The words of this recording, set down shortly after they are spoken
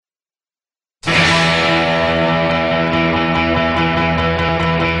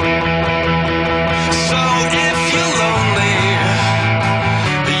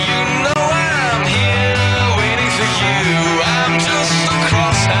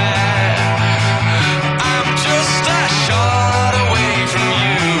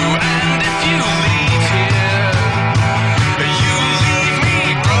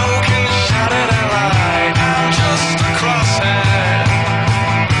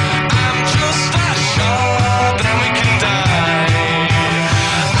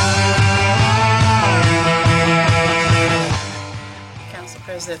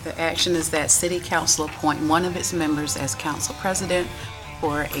The action is that City Council appoint one of its members as council president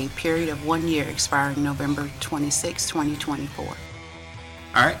for a period of 1 year expiring November 26, 2024. All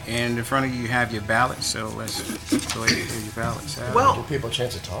right, and in front of you have your ballot, so let's go ahead and do your ballots. Give people a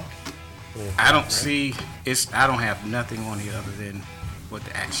chance to talk. I don't have nothing on here other than what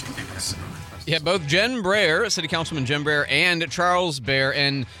the action is. Yeah, both Jen Brayer, City Councilman Jen Brayer, and Charles Baer.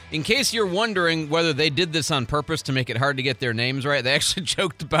 And in case you're wondering whether they did this on purpose to make it hard to get their names right, they actually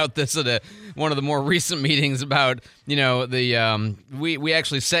joked about this at one of the more recent meetings about, we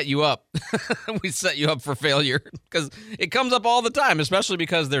actually set you up. We set you up for failure because it comes up all the time, especially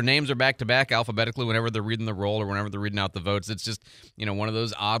because their names are back-to-back alphabetically whenever they're reading the roll or whenever they're reading out the votes. It's just, one of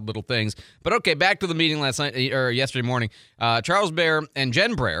those odd little things. But okay, back to the meeting yesterday morning. Charles Baer and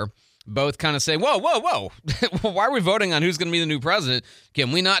Jen Brayer both kind of say, whoa, why are we voting on who's going to be the new president?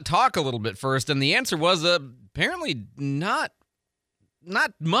 Can we not talk a little bit first? And the answer was apparently not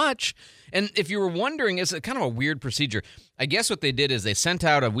much. And if you were wondering, it's kind of a weird procedure. I guess what they did is they sent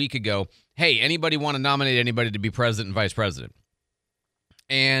out a week ago, hey, anybody want to nominate anybody to be president and vice president?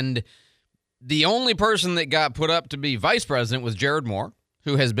 And the only person that got put up to be vice president was Jared Moore,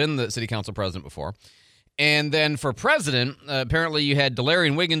 who has been the city council president before. And then for president, apparently you had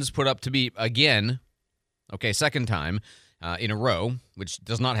Delarian Wiggins put up to be again, second time in a row, which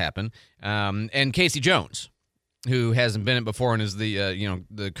does not happen, and Casey Jones, who hasn't been it before and is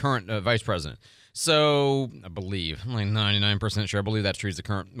the current vice president. So I believe, I'm like 99% sure, I believe that's true. He's the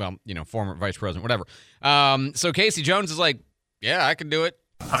current, former vice president, whatever. So Casey Jones is like, yeah, I can do it.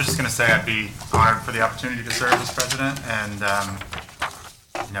 I was just going to say I'd be honored for the opportunity to serve as president and,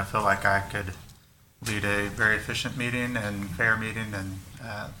 feel like I could lead a very efficient meeting and fair meeting and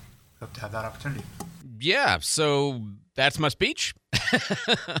hope to have that opportunity. Yeah, so that's my speech.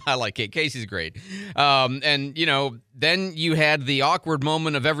 I like it. Casey's great. And, then you had the awkward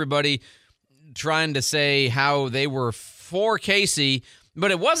moment of everybody trying to say how they were for Casey, but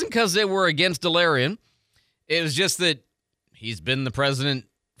it wasn't because they were against Delarian. It was just that he's been the president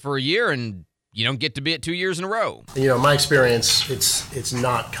for a year and you don't get to be it 2 years in a row. My experience, it's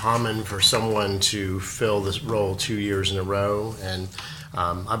not common for someone to fill this role 2 years in a row, and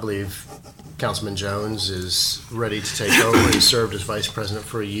I believe Councilman Jones is ready to take over. He served as vice president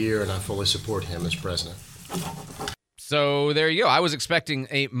for a year, and I fully support him as president. So there you go. I was expecting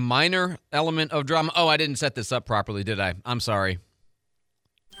a minor element of drama. Oh, I didn't set this up properly, did I? I'm sorry.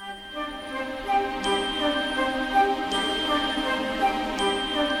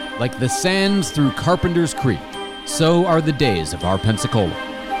 Like the sands through Carpenter's Creek, so are the days of our Pensacola.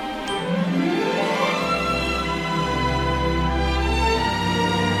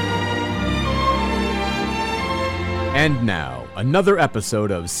 And now, another episode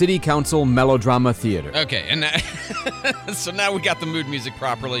of City Council Melodrama Theater. Okay, and so now we got the mood music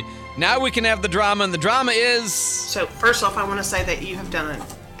properly. Now we can have the drama, and the drama is... So, first off, I want to say that you have done an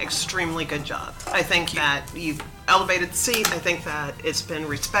extremely good job. I think that you've elevated the seat. I think that it's been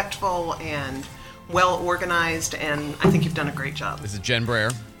respectful and well organized, and I think you've done a great job. This is Jen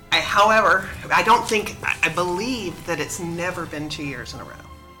Brayer. However, I believe that it's never been 2 years in a row.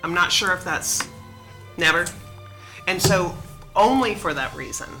 I'm not sure if that's never. And so, only for that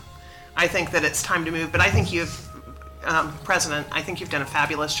reason, I think that it's time to move. But I think President, I think you've done a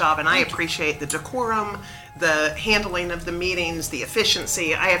fabulous job, and I appreciate the decorum, the handling of the meetings, the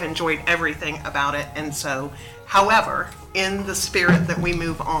efficiency. I have enjoyed everything about it. And so, however, in the spirit that we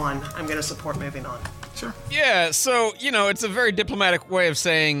move on, I'm going to support moving on. Sure. Yeah, so, it's a very diplomatic way of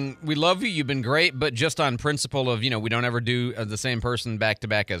saying, we love you, you've been great, but just on principle of, we don't ever do the same person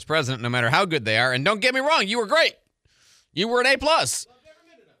back-to-back as president, no matter how good they are. And don't get me wrong, you were great. You were an A+.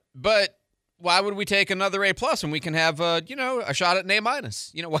 But why would we take another A+ when we can have, a shot at an A-?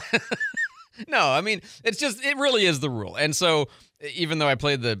 No, I mean, it really is the rule. And so, even though I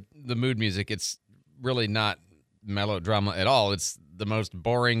played the mood music, it's really not melodrama at all. It's the most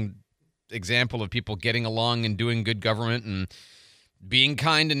boring example of people getting along and doing good government and being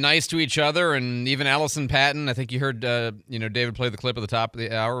kind and nice to each other. And even Allison Patton, I think you heard, David play the clip at the top of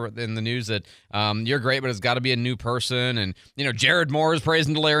the hour in the news that you're great, but it's got to be a new person. And, Jared Moore is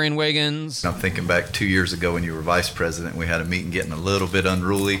praising Delarian Wiggins. I'm thinking back 2 years ago when you were vice president, we had a meeting getting a little bit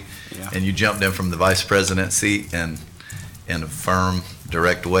unruly, and you jumped in from the vice president seat and in a firm,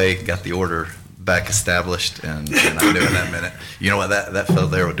 direct way, got the order back established, and I knew in that minute, you know what, that fellow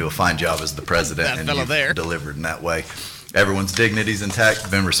there would do a fine job as the president, that and fellow there delivered in that way. everyone's dignity's intact,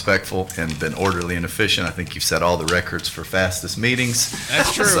 been respectful, and been orderly and efficient. I think you've set all the records for fastest meetings.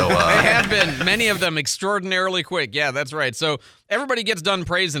 That's true. So, They have been, many of them extraordinarily quick. Yeah, that's right. So everybody gets done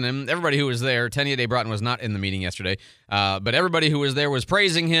praising him. Everybody who was there, Tenia Broughton was not in the meeting yesterday, but everybody who was there was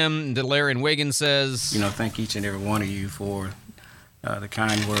praising him. Delarian Wiggins says, Thank each and every one of you for the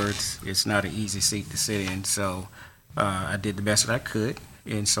kind words. It's not an easy seat to sit in, so I did the best that I could,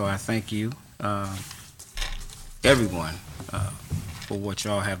 and so I thank you, everyone, for what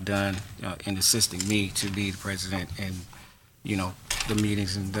y'all have done in assisting me to be the president and, the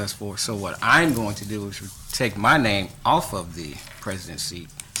meetings and thus forth. So what I'm going to do is take my name off of the president's seat.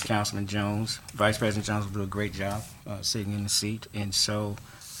 Councilman Jones, Vice President Jones will do a great job sitting in the seat, and so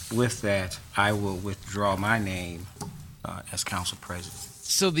with that, I will withdraw my name as council president.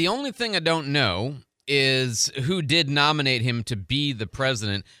 so the only thing I don't know is who did nominate him to be the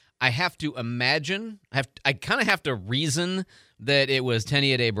president. I have to imagine, I kind of have to reason that it was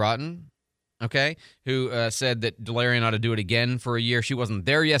Tenia Broughton, okay, who said that Delarian ought to do it again for a year. She wasn't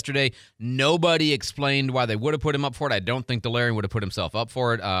there yesterday. Nobody explained why they would have put him up for it. I don't think Delarian would have put himself up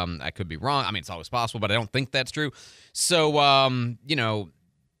for it. I could be wrong. I mean, it's always possible, but I don't think that's true. So,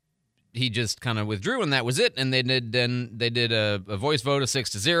 he just kind of withdrew, and that was it. And they did a voice vote of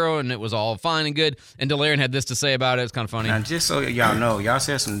 6-0, and it was all fine and good. And Delarian had this to say about it. It's kind of funny. Now, just so y'all know, y'all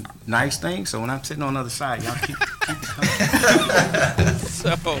said some nice things, so when I'm sitting on the other side, y'all keep it coming.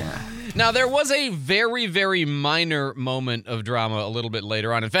 So, now there was a very, very minor moment of drama a little bit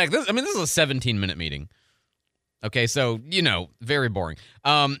later on. In fact, this is a 17-minute meeting. Okay, so, very boring.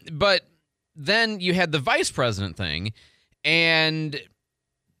 But then you had the vice president thing, and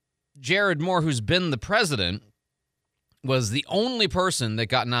Jared Moore, who's been the president, was the only person that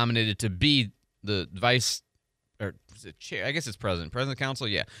got nominated to be the vice, or is it chair? I guess it's president of council,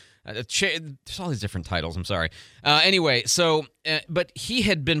 yeah. Chair, there's all these different titles, I'm sorry. Anyway, so, but he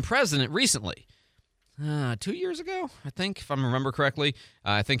had been president recently. 2 years ago, I think, if I remember correctly.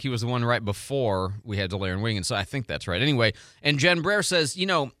 I think he was the one right before we had Delarian Wiggins, so I think that's right. Anyway, and Jen Breyer says,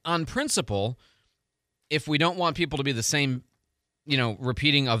 on principle, if we don't want people to be the same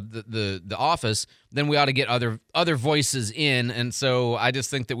repeating of the office, then we ought to get other voices in. And so I just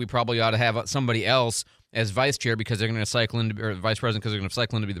think that we probably ought to have somebody else as vice chair because they're going to cycle into, or vice president because they're going to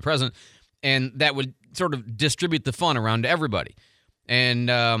cycle in to be the president. And that would sort of distribute the fun around to everybody. And,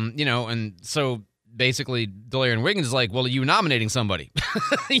 and so basically Delarian Wiggins is like, well, are you nominating somebody?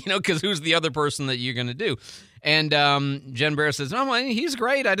 Because who's the other person that you're going to do? And Jen Breyer says, no, he's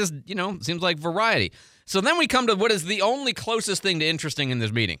great. I just, seems like variety. So then we come to what is the only closest thing to interesting in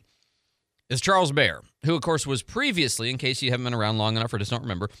this meeting is Charles Bear, who, of course, was previously, in case you haven't been around long enough or just don't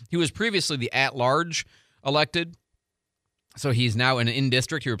remember, he was previously the at-large elected. So he's now in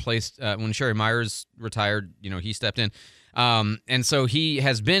district. He replaced, when Sherry Myers retired, he stepped in. And so he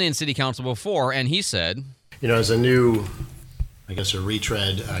has been in city council before, and he said, as a new, I guess, a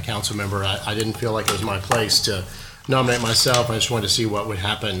retread council member, I didn't feel like it was my place to nominate myself. I just wanted to see what would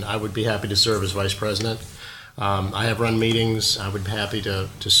happen. I would be happy to serve as vice president. I have run meetings. I would be happy to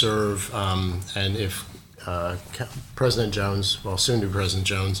serve. And if President Jones, soon to be President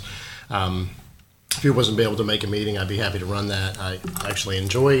Jones, if he wasn't able to make a meeting, I'd be happy to run that. I actually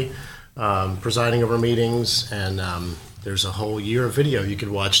enjoy presiding over meetings, and there's a whole year of video you could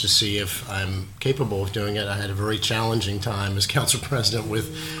watch to see if I'm capable of doing it. I had a very challenging time as council president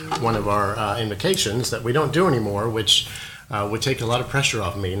with one of our invocations that we don't do anymore, which would take a lot of pressure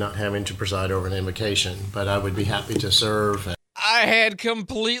off me not having to preside over an invocation, but I would be happy to serve. I had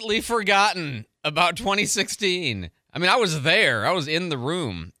completely forgotten about 2016. I was there. I was in the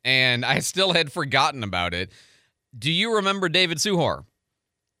room, and I still had forgotten about it. Do you remember David Suhor?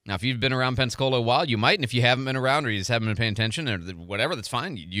 Now, if you've been around Pensacola a while, you might, and if you haven't been around or you just haven't been paying attention or whatever, that's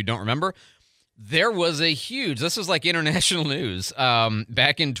fine. You don't remember. There was this was like international news.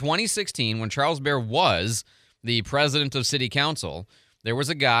 Back in 2016, when Charles Bear was the president of city council, there was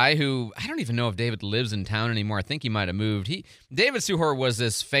a guy who, I don't even know if David lives in town anymore. I think he might have moved. David Suhor was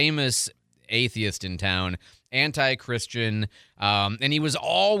this famous atheist in town, anti-Christian, and he was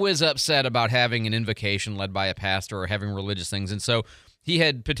always upset about having an invocation led by a pastor or having religious things. And so he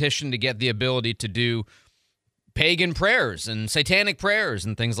had petitioned to get the ability to do pagan prayers and satanic prayers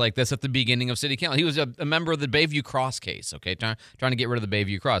and things like this at the beginning of city council. He was a member of the Bayview Cross case, okay, trying to get rid of the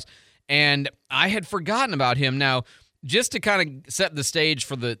Bayview Cross. And I had forgotten about him. Now, just to kind of set the stage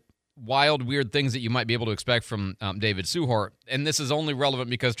for the wild, weird things that you might be able to expect from David Suhor, and this is only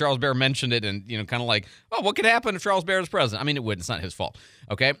relevant because Charles Bear mentioned it and, kind of like, oh, what could happen if Charles Bear is president? It wouldn't. It's not his fault,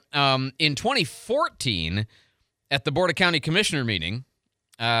 okay? In 2014, at the Board of County Commissioner meeting,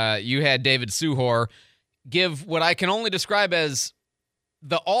 you had David Suhor give what I can only describe as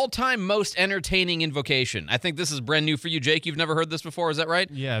the all-time most entertaining invocation. I think this is brand new for you, Jake. You've never heard this before, is that right?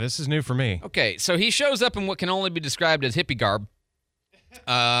 Yeah, this is new for me. Okay, so he shows up in what can only be described as hippie garb.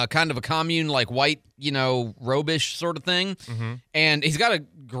 Kind of a commune, like white, robish sort of thing. Mm-hmm. And he's got a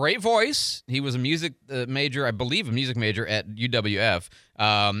great voice. He was a music major, I believe a music major at UWF.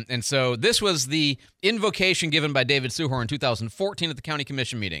 And so this was the invocation given by David Suhor in 2014 at the county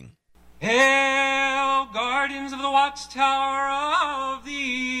commission meeting. Hail, guardians of the watchtower of the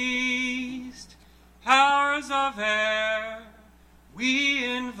east, powers of air, we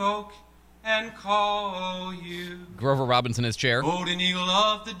invoke and call you. Grover Robinson, his chair. Golden eagle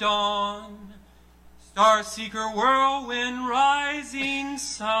of the dawn, star seeker, whirlwind, rising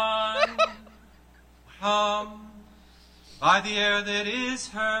sun, come by the air that is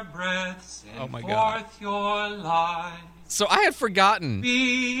her breath, send forth your light. So I had forgotten.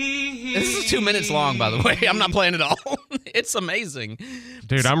 This is 2 minutes long, by the way. I'm not playing it all. It's amazing.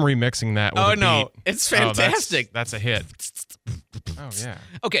 Dude, I'm remixing that with a beat. It's fantastic. Oh, that's a hit. Oh, yeah.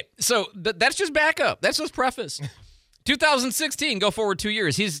 Okay, so that's just backup. That's just preface. 2016, go forward 2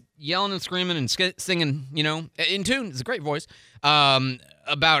 years. He's yelling and screaming and singing, in tune. It's a great voice.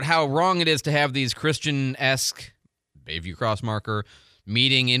 About how wrong it is to have these Christian-esque Bayview cross marker,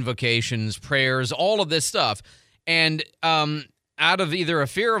 meeting, invocations, prayers, all of this stuff. And out of either a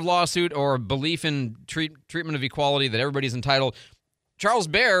fear of lawsuit or a belief in treatment of equality that everybody's entitled, Charles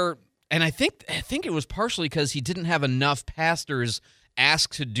Bear, and I think it was partially because he didn't have enough pastors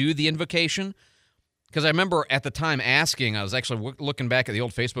ask to do the invocation. Because I remember at the time asking, I was actually looking back at the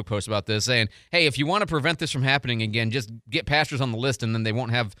old Facebook post about this, saying, hey, if you want to prevent this from happening again, just get pastors on the list and then they won't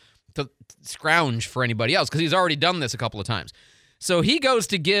have to scrounge for anybody else, because he's already done this a couple of times. So he goes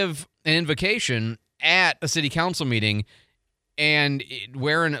to give an invocation at a city council meeting and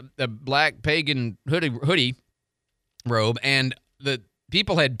wearing a black pagan hoodie robe, and the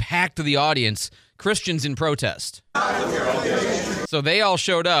people had packed the audience, Christians in protest. So they all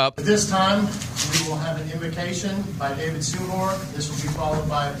showed up. At this time, we will have an invocation by David Suhor. This will be followed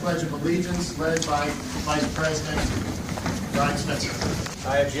by a pledge of allegiance led by Vice President Brian Spencer.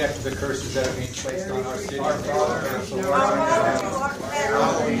 I object to the curses that are being placed on our city. Our Father,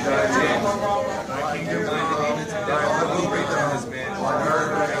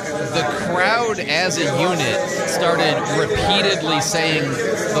 the crowd as a unit started repeatedly saying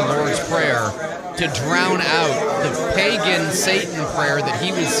the Lord's Prayer to drown out the pagan Satan prayer that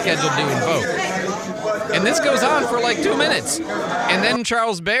he was scheduled to invoke. And this goes on for like 2 minutes. And then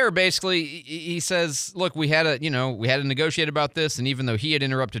Charles Bear basically, he says, look, we had to negotiate about this, and even though he had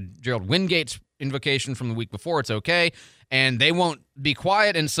interrupted Gerald Wingate's invocation from the week before, it's okay. And they won't be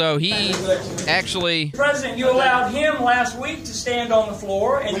quiet, and so he actually... President, you allowed him last week to stand on the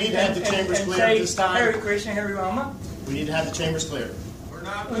floor and, we need to have the chambers clear at this time. Harry Krishna, Harry Rama. We need to have the chambers clear.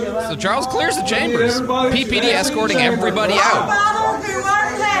 So Charles clears the chambers. PPD escorting everybody out.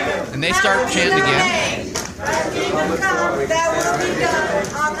 And they start chanting again. I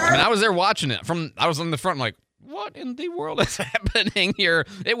mean, I was there watching it. I was on the front like, what in the world is happening here?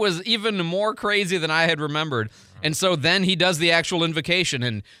 It was even more crazy than I had remembered. And so then he does the actual invocation.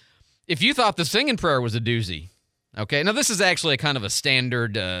 And if you thought the singing prayer was a doozy, okay, now this is actually a kind of a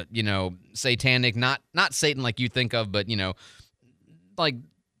standard, satanic, not Satan like you think of, but, like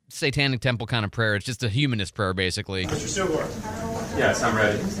satanic temple kind of prayer. It's just a humanist prayer, basically. Mr. Suhor. Yes, I'm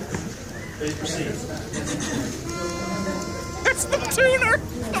ready. Please proceed. That's the tuner.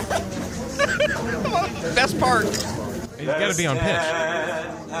 Best part. He's got to be on pitch.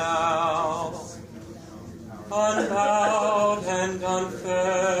 Unbowed and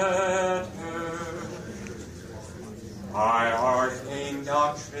unfettered by arcane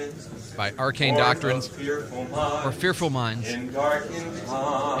doctrines. By arcane doctrines or fearful minds. In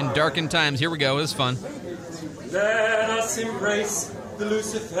darkened times. Here we go. It was fun. Let us embrace the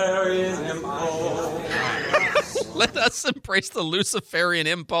Luciferian impulse. Let us embrace the Luciferian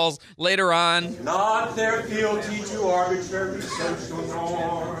impulse later on. Not their fealty to arbitrary social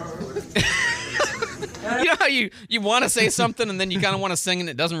norms. You know how you want to say something and then you kind of want to sing and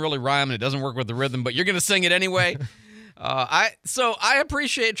it doesn't really rhyme and it doesn't work with the rhythm, but you're going to sing it anyway? I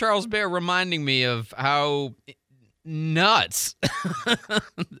appreciate Charles Bear reminding me of how nuts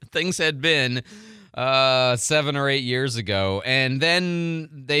things had been 7 or 8 years ago. And then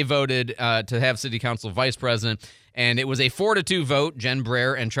they voted to have city council vice president, and it was a 4-2 vote, Jen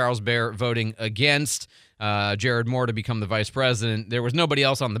Breyer and Charles Bear voting against Jared Moore to become the vice president. There was nobody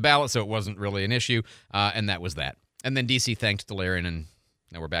else on the ballot, so it wasn't really an issue, and that was that. And then D.C. thanked Delarian, and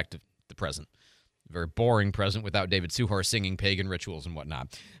now we're back to the present. very boring present without David Suhor singing pagan rituals and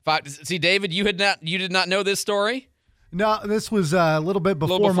whatnot. See, David, you did not know this story? No, this was a little bit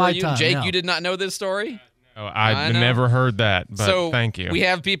before my you. time. Jake, yeah. you did not know this story? Oh, I've never heard that, but so thank you. We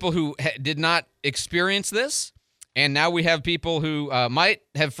have people who did not experience this, and now we have people who might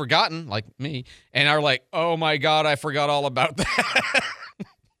have forgotten, like me, and are like, oh my God, I forgot all about that.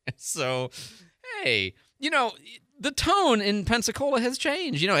 So, hey, the tone in Pensacola has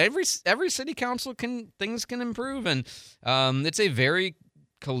changed. Every city council things can improve, and it's a very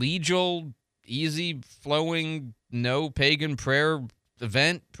collegial, easy flowing, no pagan prayer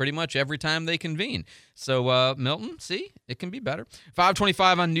event pretty much every time they convene. So, Milton, see, it can be better.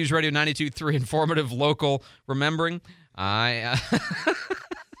 525 on News Radio 92.3, informative, local, remembering. I'm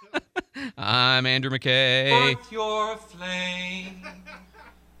Andrew McKay. Forth your flame,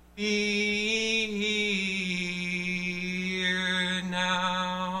 be here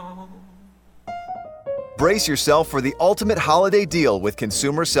now. Brace yourself for the ultimate holiday deal with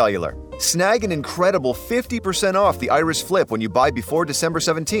Consumer Cellular. Snag an incredible 50% off the Iris Flip when you buy before December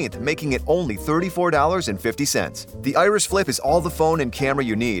 17th, making it only $34.50. The Iris Flip is all the phone and camera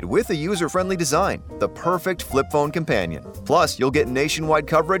you need with a user-friendly design, the perfect flip phone companion. Plus, you'll get nationwide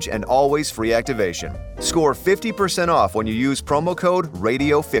coverage and always free activation. Score 50% off when you use promo code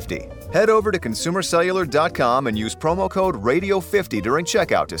RADIO50. Head over to consumercellular.com and use promo code RADIO50 during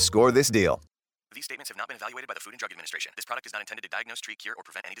checkout to score this deal. These statements have not been evaluated by the Food and Drug Administration. This product is not intended to diagnose, treat, cure, or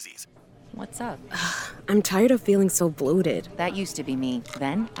prevent any disease. What's up? I'm tired of feeling so bloated. That used to be me.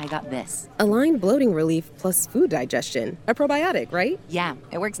 Then I got this. Align Bloating Relief plus food digestion. A probiotic, right? Yeah,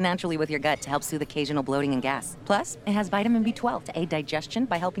 it works naturally with your gut to help soothe occasional bloating and gas. Plus, it has vitamin B12 to aid digestion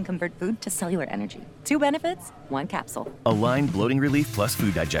by helping convert food to cellular energy. 2 benefits, 1 capsule. Align Bloating Relief plus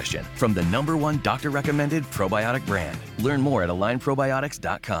food digestion from the #1 doctor-recommended probiotic brand. Learn more at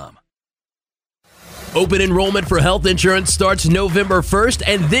alignprobiotics.com. Open enrollment for health insurance starts November 1st,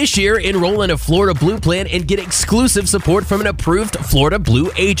 and this year, enroll in a Florida Blue plan and get exclusive support from an approved Florida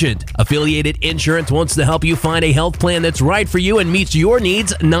Blue agent. Affiliated Insurance wants to help you find a health plan that's right for you and meets your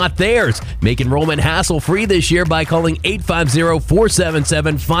needs, not theirs. Make enrollment hassle-free this year by calling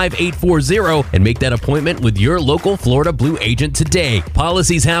 850-477-5840 and make that appointment with your local Florida Blue agent today.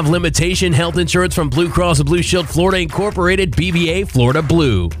 Policies have limitation. Health insurance from Blue Cross Blue Shield Florida Incorporated, BBA Florida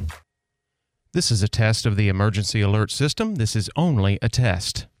Blue. This is a test of the emergency alert system. This is only a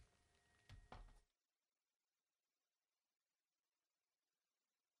test.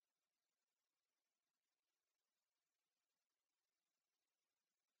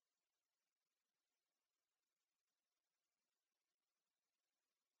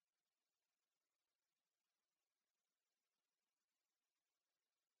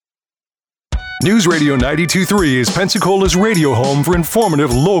 News Radio 92.3 is Pensacola's radio home for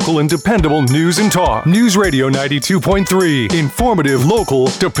informative, local, and dependable news and talk. News Radio 92.3. Informative, local,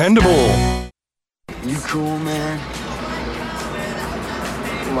 dependable. You cool, man?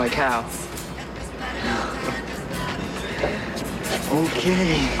 Like how?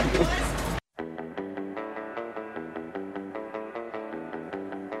 Okay.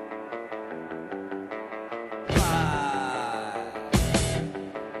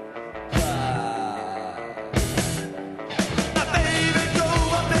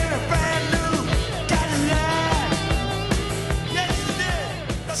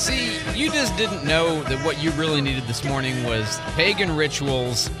 Didn't know that what you really needed this morning was pagan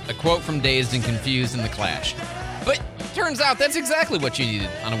rituals, a quote from Dazed and Confused, and The Clash. But turns out that's exactly what you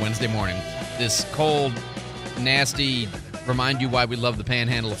needed on a Wednesday morning. This cold, nasty, remind you why we love the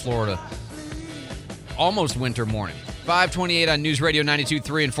panhandle of Florida, almost winter morning. 528 on News Radio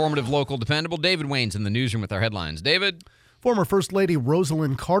 92.3, informative, local, dependable. David Wayne's in the newsroom with our headlines. David? Former First Lady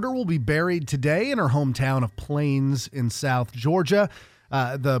Rosalind Carter will be buried today in her hometown of Plains in South Georgia.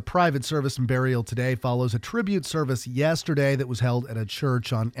 The private service and burial today follows a tribute service yesterday that was held at a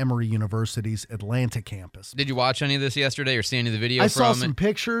church on Emory University's Atlanta campus. Did you watch any of this yesterday or see any of the video I from it? saw some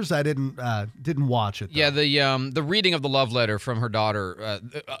pictures. I didn't watch it, though. Yeah, the reading of the love letter from her daughter,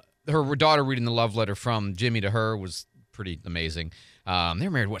 her daughter reading the love letter from Jimmy to her was pretty amazing. They're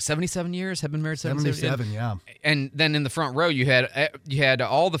married, 77 years? Have been married 77 years? Yeah. And then in the front row, you had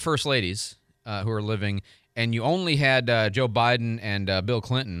all the first ladies who are living. And you only had Joe Biden and Bill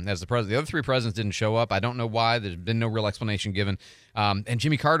Clinton as the president. The other 3 presidents didn't show up. I don't know why. There's been no real explanation given. And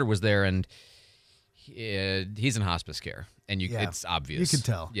Jimmy Carter was there, and he's in hospice care. And it's obvious. You can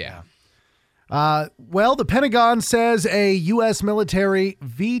tell. Yeah. Well, the Pentagon says a U.S. military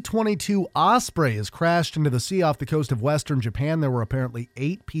V-22 Osprey has crashed into the sea off the coast of western Japan. There were apparently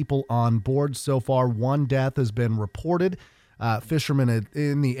 8 people on board so far. 1 death has been reported. Fishermen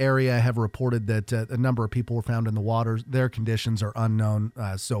in the area have reported that a number of people were found in the water. Their conditions are unknown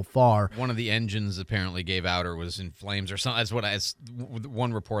so far. One of the engines apparently gave out or was in flames or something. That's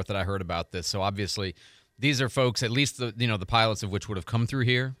one report that I heard about this. So obviously, these are folks, at least the pilots of which would have come through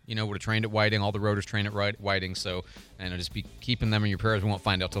here, would have trained at Whiting. All the rotors train at Whiting. So, just be keeping them in your prayers. We won't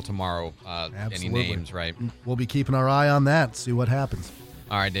find out till tomorrow any names, right? We'll be keeping our eye on that, see what happens.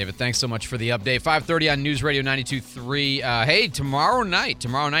 All right, David, thanks so much for the update. 5:30 on News Radio 92.3. Hey, tomorrow night,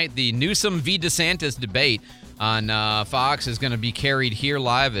 the Newsom v. DeSantis debate on Fox is going to be carried here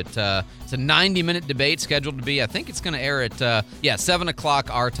live. It's a 90-minute debate scheduled to be, I think it's going to air at, 7 o'clock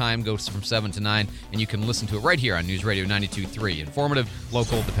our time, goes from 7 to 9, and you can listen to it right here on News Radio 92.3. Informative,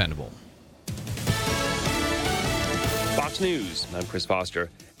 local, dependable. Fox News, I'm Chris Foster.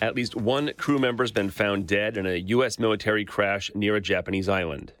 At least one crew member has been found dead in a U.S. military crash near a Japanese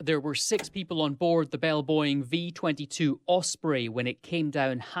island. There were 6 people on board the Bell Boeing V-22 Osprey when it came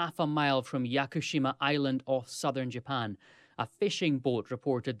down half a mile from Yakushima Island off southern Japan. A fishing boat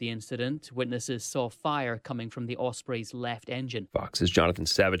reported the incident. Witnesses saw fire coming from the Osprey's left engine. Fox's Jonathan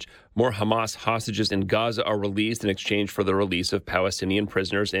Savage. More Hamas hostages in Gaza are released in exchange for the release of Palestinian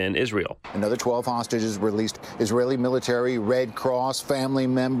prisoners in Israel. Another 12 hostages released. Israeli military, Red Cross, family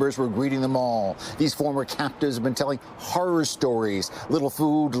members were greeting them all. These former captives have been telling horror stories. Little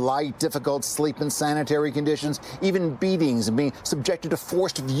food, light, difficult sleep and sanitary conditions, even beatings, and being subjected to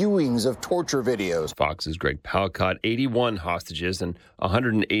forced viewings of torture videos. Fox's Greg Palcott. 81 hostages and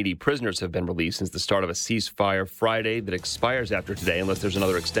 180 prisoners have been released since the start of a ceasefire Friday that expires after today unless there's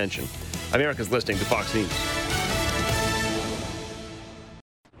another extension. America's listening to Fox News.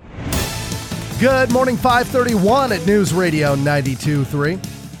 Good morning, 531 at News Radio 92.3.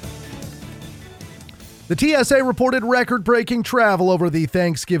 The TSA reported record-breaking travel over the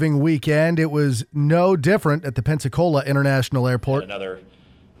Thanksgiving weekend. It was no different at the Pensacola International Airport. Another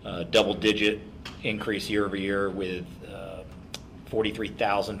double-digit increase year over year with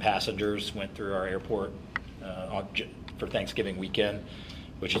 43,000 passengers went through our airport for Thanksgiving weekend,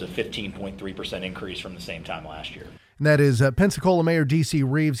 which is a 15.3% increase from the same time last year. And that is Pensacola Mayor D.C.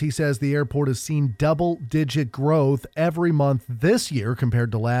 Reeves. He says the airport has seen double-digit growth every month this year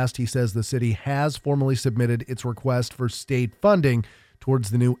compared to last. He says the city has formally submitted its request for state funding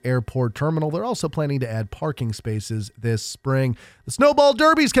towards the new airport terminal. They're also planning to add parking spaces this spring. The Snowball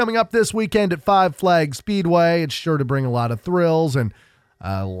Derby's coming up this weekend at Five Flags Speedway. It's sure to bring a lot of thrills and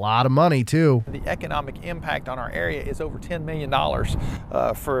a lot of money, too. The economic impact on our area is over $10 million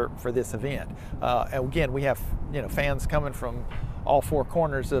for this event. And again, we have fans coming from all 4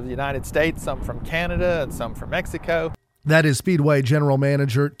 corners of the United States, some from Canada and some from Mexico. That is Speedway General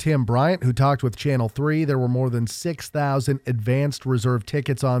Manager Tim Bryant, who talked with Channel 3. There were more than 6,000 advanced reserve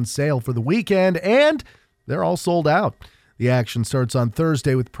tickets on sale for the weekend, and they're all sold out. The action starts on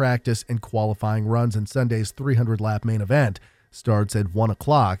Thursday with practice and qualifying runs, and Sunday's 300-lap main event starts at 1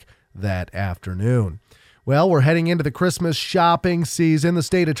 o'clock that afternoon. Well, we're heading into the Christmas shopping season. The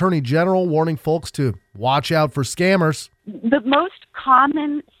state attorney general warning folks to watch out for scammers. The most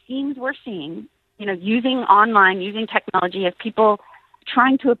common themes we're seeing, using online, using technology, is people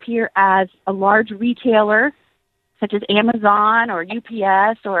trying to appear as a large retailer, such as Amazon or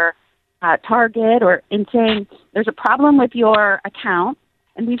UPS or Target, and saying there's a problem with your account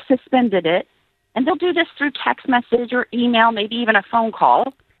and we've suspended it. And they'll do this through text message or email, maybe even a phone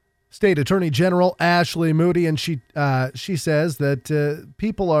call. State Attorney General Ashley Moody, and she says that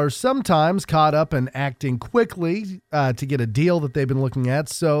people are sometimes caught up in acting quickly to get a deal that they've been looking at,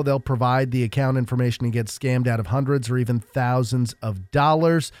 so they'll provide the account information and get scammed out of hundreds or even thousands of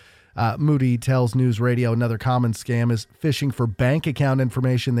dollars. Moody tells News Radio another common scam is phishing for bank account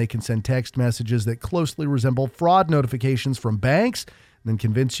information. They can send text messages that closely resemble fraud notifications from banks, and then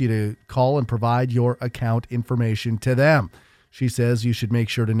convince you to call and provide your account information to them. She says you should make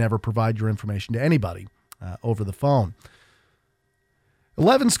sure to never provide your information to anybody over the phone.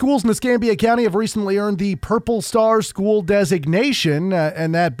 11 schools in Escambia County have recently earned the Purple Star School designation,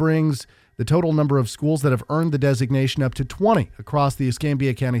 and that brings the total number of schools that have earned the designation up to 20 across the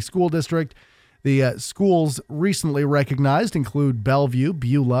Escambia County School District. The schools recently recognized include Bellevue,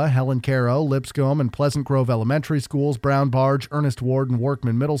 Beulah, Helen Caro, Lipscomb, and Pleasant Grove Elementary Schools, Brown Barge, Ernest Ward, and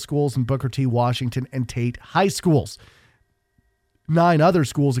Workman Middle Schools, and Booker T. Washington and Tate High Schools. 9 other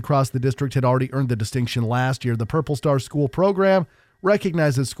schools across the district had already earned the distinction last year. The Purple Star School program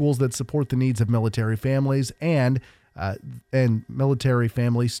recognizes schools that support the needs of military families and military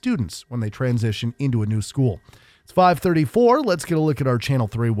family students when they transition into a new school. It's 5:34. Let's get a look at our Channel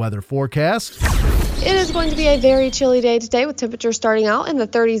 3 weather forecast. It is going to be a very chilly day today with temperatures starting out in the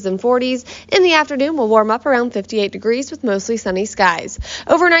 30s and 40s. In the afternoon, we'll warm up around 58 degrees with mostly sunny skies.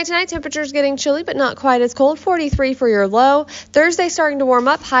 Overnight tonight, temperatures getting chilly but not quite as cold, 43 for your low. Thursday starting to warm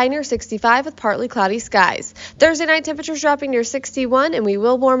up, high near 65 with partly cloudy skies. Thursday night, temperatures dropping near 61, and we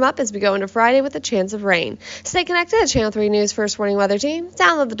will warm up as we go into Friday with a chance of rain. Stay connected to Channel 3 News First Morning Weather Team.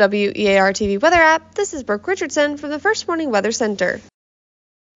 Download the WEAR TV weather app. This is Brooke Richardson from the First Morning Weather Center.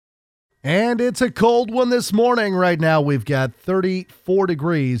 And it's a cold one this morning. Right now, we've got 34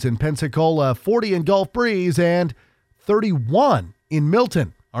 degrees in Pensacola, 40 in Gulf Breeze, and 31 in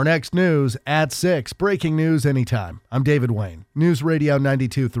Milton. Our next news at 6. Breaking news anytime. I'm David Wayne, News Radio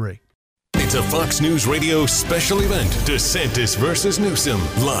 92.3. It's a Fox News Radio special event, DeSantis versus Newsom,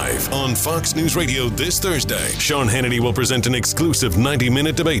 live on Fox News Radio this Thursday. Sean Hannity will present an exclusive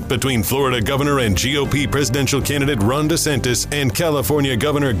 90-minute debate between Florida Governor and GOP presidential candidate Ron DeSantis and California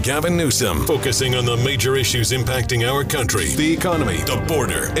Governor Gavin Newsom, focusing on the major issues impacting our country, the economy, the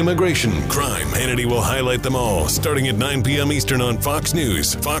border, immigration, crime. Hannity will highlight them all, starting at 9 p.m. Eastern on Fox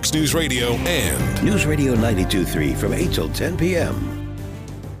News, Fox News Radio, and News Radio 92.3 from 8 till 10 p.m.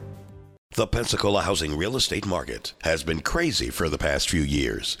 The Pensacola housing real estate market has been crazy for the past few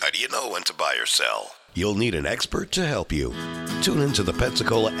years. How do you know when to buy or sell? You'll need an expert to help you. Tune into the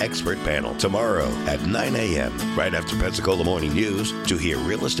Pensacola Expert Panel tomorrow at 9 a.m. right after Pensacola Morning News to hear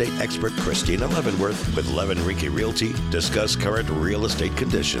real estate expert Christina Leavenworth with Leavenrique Realty discuss current real estate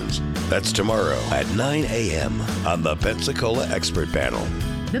conditions. That's tomorrow at 9 a.m. on the Pensacola Expert Panel.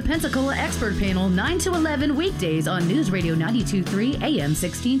 The Pensacola Expert Panel, 9 to 11 weekdays on News Radio 92.3 AM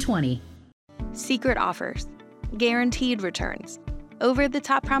 1620. Secret offers, guaranteed returns,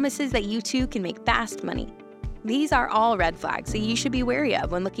 over-the-top promises that you too can make fast money. These are all red flags that you should be wary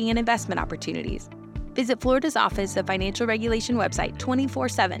of when looking at investment opportunities. Visit Florida's Office of Financial Regulation website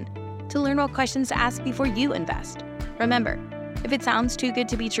 24/7 to learn what questions to ask before you invest. Remember, if it sounds too good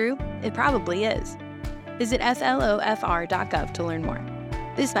to be true, it probably is. Visit slofr.gov to learn more.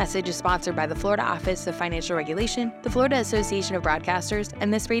 This message is sponsored by the Florida Office of Financial Regulation, the Florida Association of Broadcasters,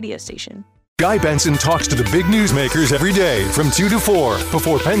 and this radio station. Guy Benson talks to the big newsmakers every day from 2 to 4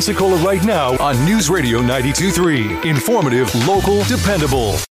 before Pensacola Right Now on News Radio 92.3. Informative, local,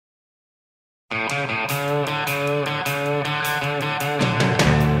 dependable.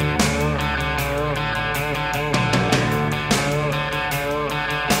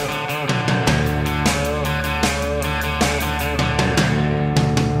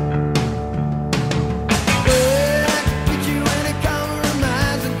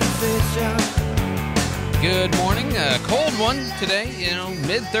 Good morning. Cold one today,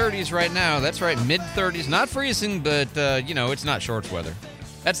 mid-30s right now. That's right, mid-30s. Not freezing, but, it's not shorts weather.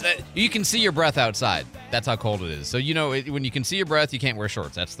 That's you can see your breath outside. That's how cold it is. So, when you can see your breath, you can't wear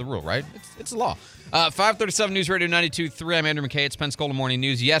shorts. That's the rule, right? It's the law. 537 News Radio 92.3. I'm Andrew McKay. It's Pensacola Morning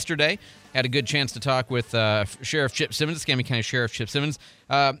News. Yesterday, had a good chance to talk with Sheriff Chip Simmons, Escambia County Sheriff Chip Simmons.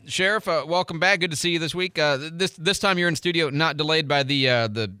 Sheriff, welcome back. Good to see you this week. This time you're in studio, not delayed by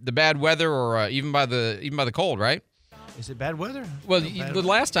the bad weather or even by the cold, right? Is it bad weather? Well, the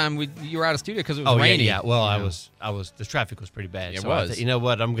last time you were out of studio because it was raining. Yeah. Well, I was. The traffic was pretty bad. It so was. I thought, you know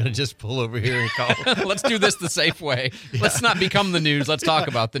what? I'm going to just pull over here and call. Let's do this the safe way. Yeah. Let's not become the news. Let's talk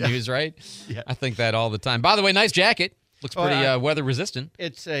about the news, right? Yeah. I think that all the time. By the way, nice jacket. Looks pretty weather resistant.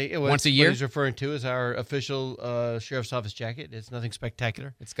 It's once a year. What he's referring to is our official sheriff's office jacket. It's nothing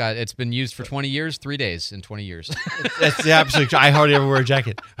spectacular. It's been used for 20 years, 3 days in 20 years. That's the absolute. I hardly ever wear a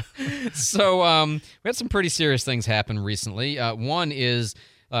jacket. So we had some pretty serious things happen recently. One is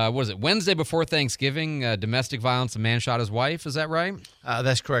Wednesday before Thanksgiving, domestic violence. A man shot his wife. Is that right?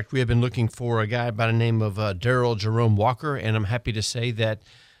 That's correct. We have been looking for a guy by the name of Daryl Jerome Walker, and I'm happy to say that.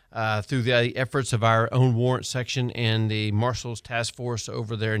 Through the efforts of our own warrant section and the Marshals Task Force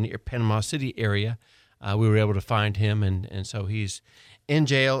over there in the Panama City area, we were able to find him, and so he's in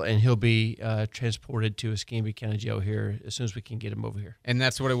jail, and he'll be transported to Escambia County Jail here as soon as we can get him over here. And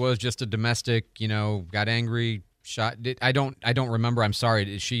that's what it was, just a domestic, got angry, shot. I don't remember. I'm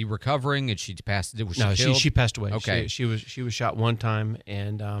sorry. Is she recovering? Did she pass? Was she killed? She passed away. Okay, she was shot one time,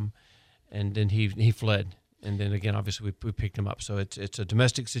 and then he fled. And then again, obviously, we picked him up. So it's a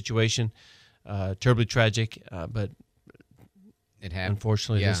domestic situation, terribly tragic, but it happened.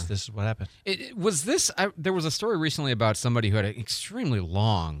 Unfortunately, this is what happened. There was a story recently about somebody who had an extremely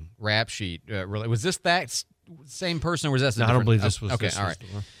long rap sheet. Was this that same person, or was that? No, I don't believe this was. Okay, this all was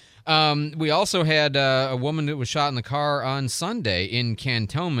right. We also had a woman that was shot in the car on Sunday in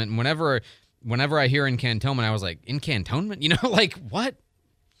Cantonment. And whenever I hear in Cantonment, I was like, in Cantonment? Like what?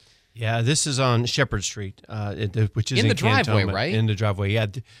 Yeah, this is on Shepherd Street, which is in the driveway, Cantonment, right? In the driveway, yeah.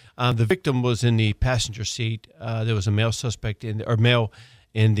 The victim was in the passenger seat. There was a male suspect male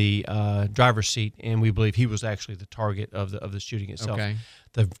in the driver's seat, and we believe he was actually the target of the shooting itself. Okay.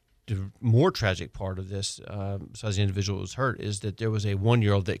 The more tragic part of this, besides the individual who was hurt, is that there was a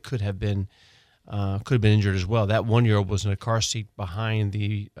 1-year-old that could have been injured as well. That 1-year-old was in a car seat behind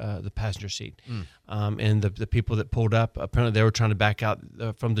the passenger seat, and the people that pulled up, apparently they were trying to back out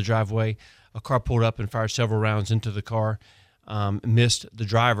from the driveway. A car pulled up and fired several rounds into the car, missed the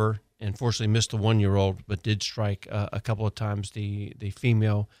driver, and fortunately missed the 1-year-old, but did strike a couple of times the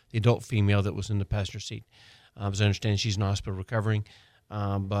adult female that was in the passenger seat. As I understand, she's in the hospital recovering.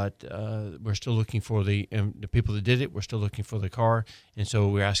 But we're still looking for the people that did it. We're still looking for the car, and so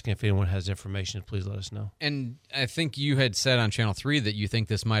we're asking if anyone has information, please let us know. And I think you had said on Channel 3 that you think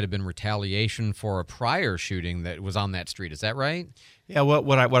this might have been retaliation for a prior shooting that was on that street. Is that right? Yeah.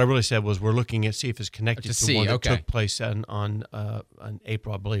 What I really said was we're looking at see if it's connected to one that took place on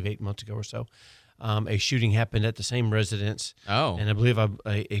April, I believe, 8 months ago or so. A shooting happened at the same residence. Oh. And I believe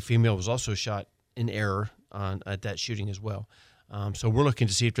a female was also shot in error at that shooting as well. So we're looking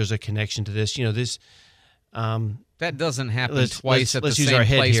to see if there's a connection to this. That doesn't happen twice at the same by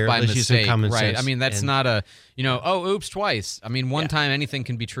place mistake. Let's use some common sense. I mean, that's not oops, twice. I mean, one time anything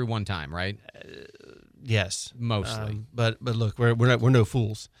can be true one time, right? Yes, mostly. But look, we're no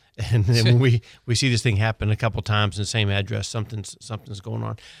fools, and when we see this thing happen a couple times in the same address, something's going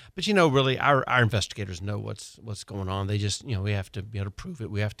on. But really, our investigators know what's going on. They just we have to be able to prove it.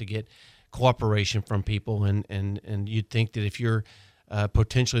 We have to get cooperation from people, and you'd think that if you're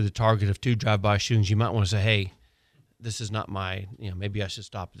potentially the target of 2 drive-by shootings, you might want to say, hey, this is not my, maybe I should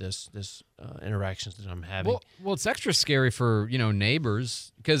stop this interactions that I'm having. Well, it's extra scary for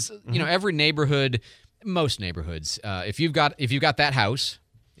neighbors because every neighborhood, most neighborhoods, if you've got that house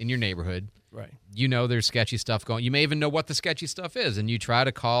in your neighborhood, right, there's sketchy stuff going. You may even know what the sketchy stuff is, and you try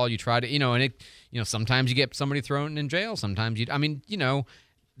to call, and it, sometimes you get somebody thrown in jail, sometimes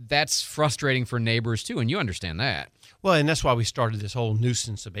that's frustrating for neighbors too, and you understand that. Well, and that's why we started this whole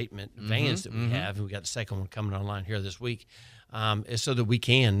nuisance abatement vans that we have, and we got the second one coming online here this week, is so that we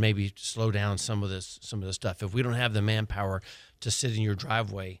can maybe slow down some of this stuff. If we don't have the manpower to sit in your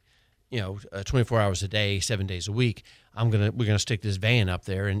driveway, 24 hours a day, 7 days a week, we're gonna stick this van up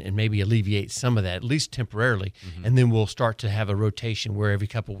there and maybe alleviate some of that, at least temporarily, and then we'll start to have a rotation where every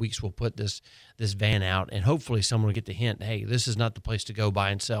couple of weeks we'll put this van out, and hopefully someone will get the hint, hey, this is not the place to go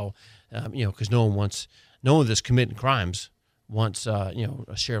buy and sell, because no one that's committing crimes wants a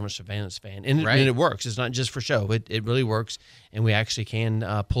sheriff or surveillance van, and it works. It's not just for show. It really works, and we actually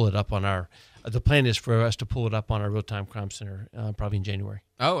can pull it up on our. The plan is for us to pull it up on our real-time crime center probably in January.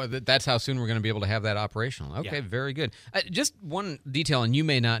 Oh, that's how soon we're going to be able to have that operational. Okay, yeah. Very good. Just one detail, and you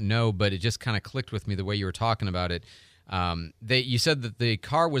may not know, but it just kind of clicked with me the way you were talking about it. You said that the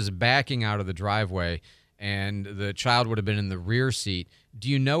car was backing out of the driveway, and the child would have been in the rear seat. Do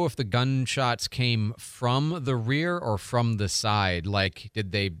you know if the gunshots came from the rear or from the side? Like,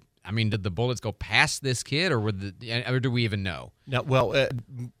 did the bullets go past this kid, or do we even know? No, well,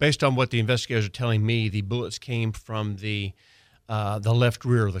 based on what the investigators are telling me, the bullets came from the left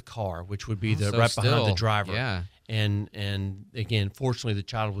rear of the car, which would be behind the driver. Yeah. And again, fortunately, the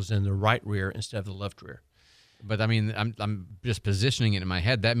child was in the right rear instead of the left rear. But I mean, I'm just positioning it in my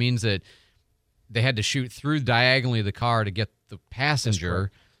head. That means that they had to shoot through diagonally the car to get the passenger.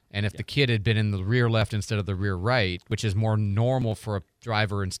 And if the kid had been in the rear left instead of the rear right, which is more normal for a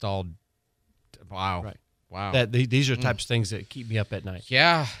driver installed, wow. Right. Wow. These are types of things that keep me up at night.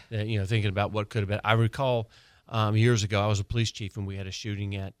 Yeah. Thinking about what could have been. I recall years ago, I was a police chief, and we had a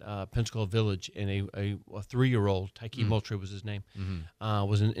shooting at Pensacola Village, and a 3-year-old, Tyke Moultrie was his name,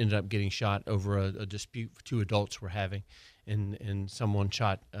 ended up getting shot over a dispute 2 adults were having. And someone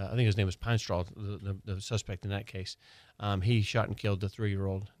shot, I think his name was Pine Straw, the suspect in that case. He shot and killed the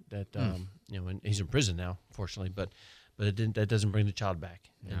 3-year-old that, and he's in prison now, fortunately, but that doesn't bring the child back.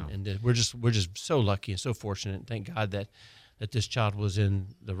 No. And we're just so lucky and so fortunate. Thank God that this child was in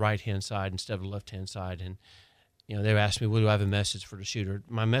the right-hand side instead of the left-hand side. And, they asked me, well, do I have a message for the shooter?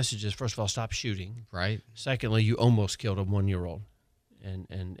 My message is, first of all, stop shooting. Right. Secondly, you almost killed a 1-year-old. And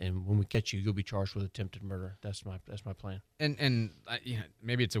when we catch you, you'll be charged with attempted murder. That's my plan. And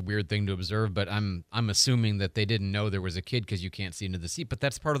maybe it's a weird thing to observe, but I'm assuming that they didn't know there was a kid because you can't see into the seat. But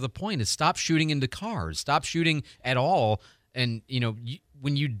that's part of the point: is stop shooting into cars, stop shooting at all. And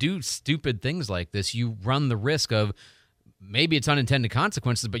when you do stupid things like this, you run the risk of maybe it's unintended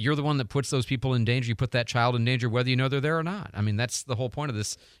consequences, but you're the one that puts those people in danger. You put that child in danger whether you know they're there or not. I mean, that's the whole point of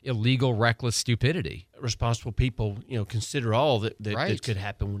this illegal, reckless stupidity. Responsible people, consider all that Right. could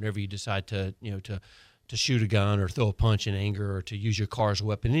happen whenever you decide to shoot a gun or throw a punch in anger or to use your car as a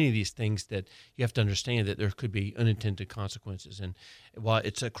weapon. Any of these things that you have to understand that there could be unintended consequences. And while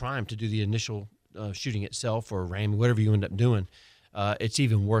it's a crime to do the initial shooting itself or ramming, whatever you end up doing, it's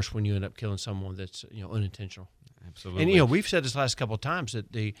even worse when you end up killing someone that's unintentional. Absolutely. And we've said this last couple of times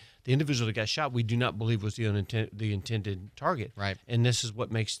that the individual that got shot, we do not believe was the intended target. Right. And this is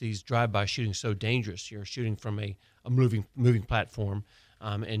what makes these drive-by shootings so dangerous. You're shooting from a moving platform,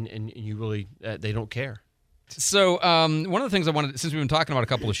 and you really they don't care. So one of the things I wanted, since we've been talking about a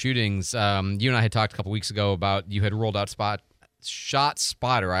couple of shootings, you and I had talked a couple weeks ago about you had rolled out Shot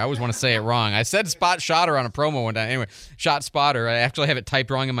Spotter. I always want to say it wrong. I said Spot Shotter on a promo one time. Anyway, Shot Spotter. I actually have it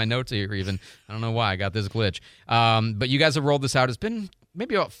typed wrong in my notes here even. I don't know why I got this glitch. But you guys have rolled this out. It's been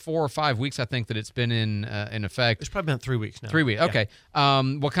maybe about 4 or 5 weeks, I think, that it's been in effect. It's probably been 3 weeks now. 3 weeks. Okay.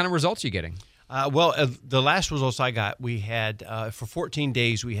 What kind of results are you getting? The last results I got, we had, for 14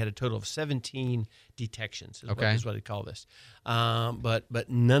 days, we had a total of 17 detections, is what they call this. But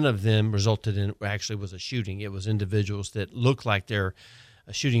none of them resulted in, actually was a shooting. It was individuals that looked like they're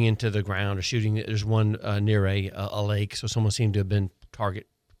shooting into the ground or shooting. There's one near a lake, so someone seemed to have been target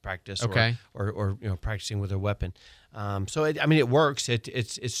practice or practicing with a weapon. It works.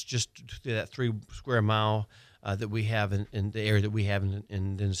 It's just that 3 square mile that we have in the area that we have, and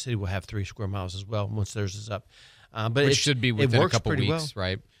then the city will have 3 square miles as well once theirs is up. But Which should be within a couple weeks, well.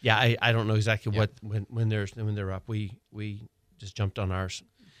 right? Yeah, I don't know exactly when they're up. We just jumped on ours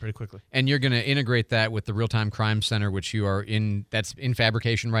pretty quickly. And you're going to integrate that with the Real-Time Crime Center, which you are in. That's in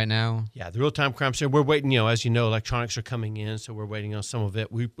fabrication right now. Yeah, the Real-Time Crime Center. We're waiting. As you know, electronics are coming in, so we're waiting on some of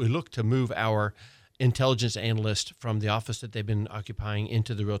it. We look to move our intelligence analyst from the office that they've been occupying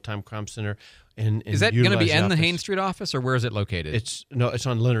into the Real-Time Crime Center. And is that going to be in the Haines Street office, or where is it located? It's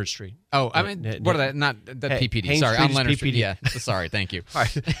on Leonard Street. Oh, I mean, what are that? Not the PPD. Haines Sorry, Street on Leonard Street. PPD. Yeah, sorry, thank you. All right,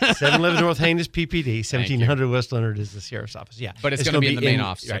 711 North Haines is PPD, 1700 West Leonard is the sheriff's office. Yeah, but it's going to be in the main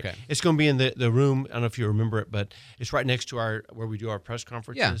office. Right. Okay, it's going to be in the room. I don't know if you remember it, but it's right next to where we do our press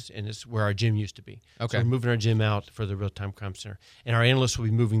conferences, and it's where our gym used to be. Okay, so we're moving our gym out for the Real-Time Crime Center, and our analysts will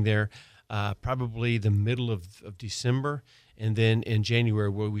be moving there probably the middle of December. And then in January,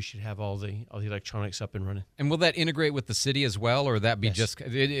 where we should have all the electronics up and running. And will that integrate with the city as well, or that be just?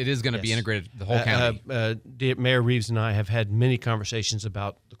 It is going to be integrated the whole county. Mayor Reeves and I have had many conversations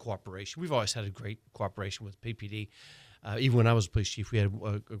about the cooperation. We've always had a great cooperation with PPD. Even when I was police chief, we had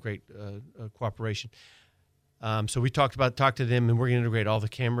a great cooperation. So we talked to them, and we're going to integrate all the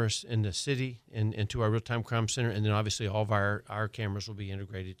cameras in the city and into our Real-Time Crime Center, and then obviously all of our cameras will be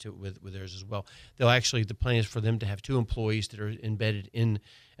integrated with theirs as well. The plan is for them to have 2 employees that are embedded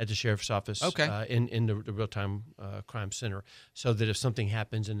at the sheriff's office in the Real-Time Crime Center, so that if something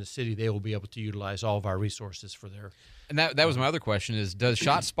happens in the city, they will be able to utilize all of our resources for their. And that was my other question: is does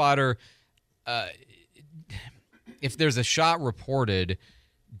Shot Spotter, if there's a shot reported,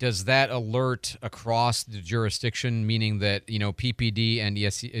 does that alert across the jurisdiction, meaning that, PPD and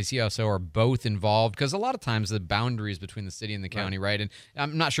ECSO are both involved? Because a lot of times the boundaries between the city and the county, right? And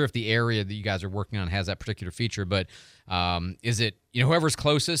I'm not sure if the area that you guys are working on has that particular feature, but is it, whoever's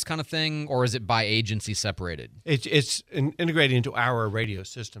closest kind of thing, or is it by agency separated? It's integrated into our radio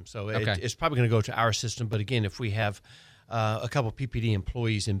system, so it's probably going to go to our system. But again, if we have a couple of PPD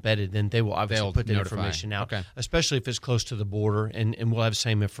employees embedded, then they will obviously put that information out, especially if it's close to the border, and we'll have the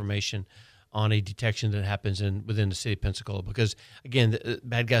same information on a detection that happens within the city of Pensacola. Because, again, the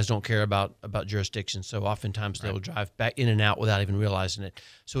bad guys don't care about jurisdiction, so oftentimes they'll drive back in and out without even realizing it.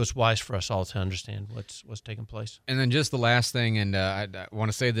 So it's wise for us all to understand what's taking place. And then just the last thing, and I want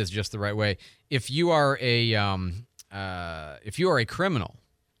to say this just the right way. If you are a criminal,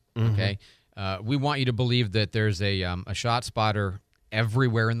 okay, we want you to believe that there's a shot spotter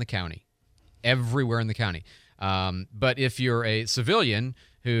everywhere in the county. But if you're a civilian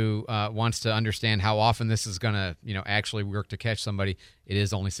who wants to understand how often this is going to, actually work to catch somebody, it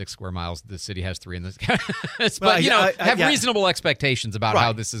is only 6 square miles. The city has 3 in this. But have reasonable expectations about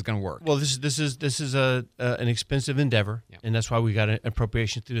how this is going to work. Well, this is an expensive endeavor, and that's why we got an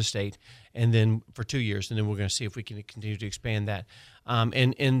appropriation through the state, and then for 2 years, and then we're going to see if we can continue to expand that.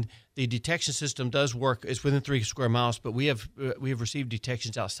 And the detection system does work. It's within 3 square miles, but we have received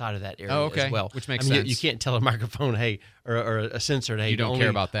detections outside of that area as well. Which makes sense. You can't tell a microphone, hey, or a sensor, hey, you don't care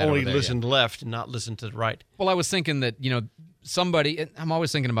about that. Only listen to the left and not listen to the right. Well, I was thinking that somebody. I'm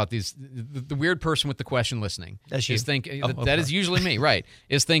always thinking about these. The weird person with the question listening. That's you. Is thinking that is usually me, right?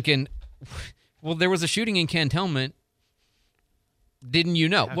 Is thinking, well, there was a shooting in Cantonment. Didn't you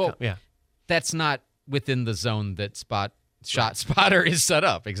know? Well, yeah. That's not within the zone that Shot Spotter is set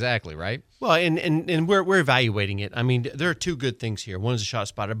up. Exactly, right? Well, and we're evaluating it. I mean, there are two good things here. One is a Shot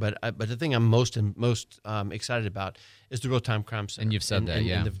Spotter, but the thing I'm most excited about is the real-time crime center. And you've said that,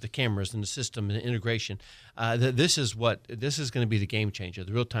 yeah. And the cameras and the system and the integration. This is going to be the game changer.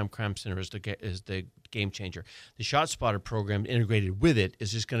 The real-time crime center is the game changer. The Shot Spotter program integrated with it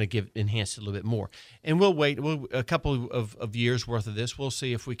is just going to enhance it a little bit more. And we'll wait a couple of years worth of this. We'll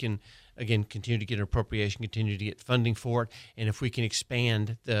see if we can, again, continue to get an appropriation, continue to get funding for it, and if we can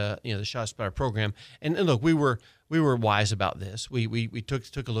expand the Shot Spotter program. And look, we were wise about this. We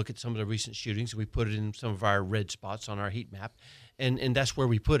took a look at some of the recent shootings, and we put it in some of our red spots on our heat map, and that's where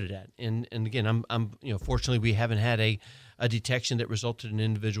we put it at. And again, I'm fortunately we haven't had a detection that resulted in an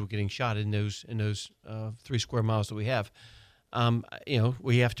individual getting shot in those 3 square miles that we have.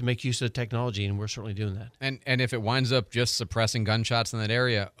 We have to make use of the technology, and we're certainly doing that. And if it winds up just suppressing gunshots in that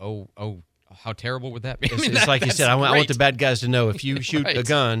area, how terrible would that be? It's like you said, I want the bad guys to know if you shoot a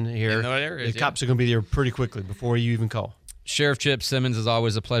gun here, the cops are going to be there pretty quickly before you even call. Sheriff Chip Simmons, is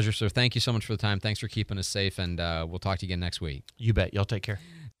always a pleasure, sir. Thank you so much for the time. Thanks for keeping us safe, and we'll talk to you again next week. You bet. Y'all take care.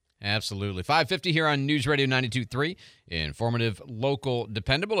 Absolutely. 5:50 here on News Radio 92.3. Informative, local,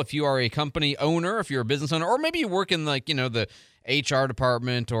 dependable. If you are a company owner, if you're a business owner, or maybe you work in the HR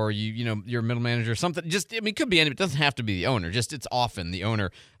department, or you're a middle manager or something. It could be any. It doesn't have to be the owner. It's often the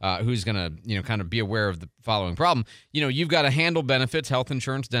owner who's going to kind of be aware of the following problem. You've got to handle benefits, health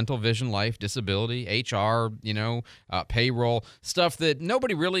insurance, dental, vision, life, disability, HR, payroll, stuff that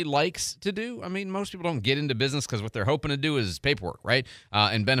nobody really likes to do. I mean, most people don't get into business because what they're hoping to do is paperwork, right?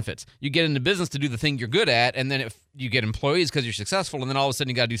 And benefits. You get into business to do the thing you're good at, and then if you get employees because you're successful, and then all of a sudden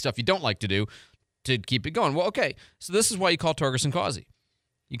you got to do stuff you don't like to do to keep it going. Well, okay, so this is why you call Torgerson Causey.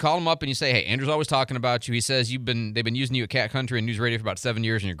 You call them up and you say, hey, Andrew's always talking about you. He says they've been using you at Cat Country and News Radio for about 7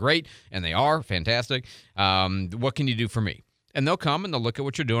 years, and you're great, and they are fantastic. What can you do for me? And they'll come and they'll look at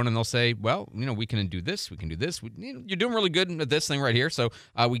what you're doing, and they'll say, well, we can do this, we can do this. You're doing really good at this thing right here, so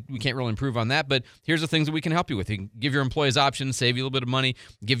we can't really improve on that, but here's the things that we can help you with. You can give your employees options, save you a little bit of money,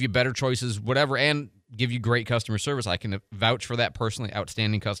 give you better choices, whatever, and give you great customer service. I can vouch for that personally,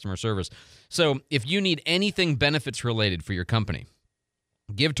 outstanding customer service. So if you need anything benefits related for your company,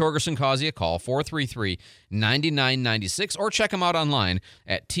 give Torgerson Causey a call, 433-9996, or check them out online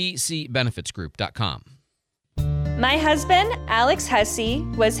at tcbenefitsgroup.com. My husband, Alex Hussey,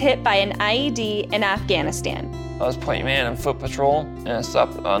 was hit by an IED in Afghanistan. I was point man on foot patrol, and I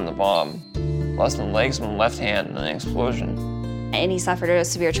stopped on the bomb. Lost my legs and my left hand in an explosion. And he suffered a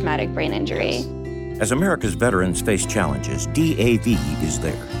severe traumatic brain injury. As America's veterans face challenges, DAV is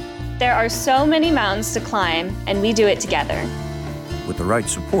there. There are so many mountains to climb, and we do it together. With the right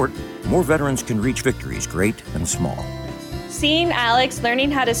support, more veterans can reach victories, great and small. Seeing Alex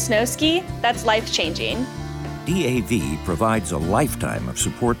learning how to snow ski, that's life-changing. DAV provides a lifetime of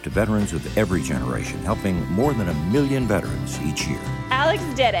support to veterans of every generation, helping more than 1 million veterans each year. Alex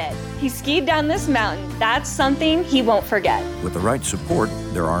did it. He skied down this mountain. That's something he won't forget. With the right support,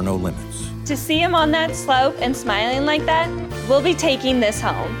 there are no limits. To see him on that slope and smiling like that, we'll be taking this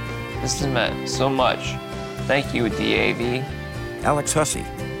home. This has meant so much. Thank you, DAV. Alex Hussey,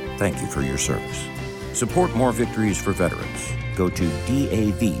 thank you for your service. Support more victories for veterans. Go to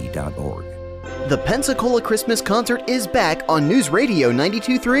DAV.org. The Pensacola Christmas Concert is back on News Radio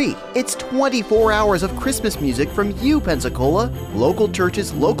 92.3. It's 24 hours of Christmas music from you, Pensacola. Local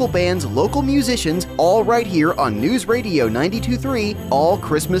churches, local bands, local musicians, all right here on News Radio 92.3 all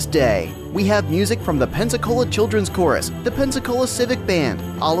Christmas Day. We have music from the Pensacola Children's Chorus, the Pensacola Civic Band,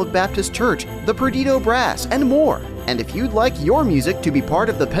 Olive Baptist Church, the Perdido Brass, and more. And if you'd like your music to be part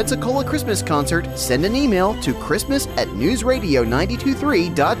of the Pensacola Christmas Concert, send an email to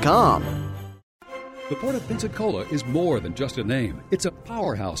christmas@newsradio923.com. The Port of Pensacola is more than just a name. It's a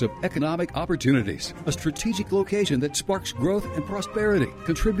powerhouse of economic opportunities, a strategic location that sparks growth and prosperity,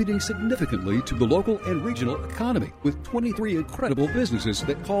 contributing significantly to the local and regional economy, with 23 incredible businesses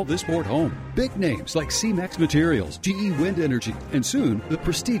that call this port home. Big names like C-Max Materials, GE Wind Energy, and soon the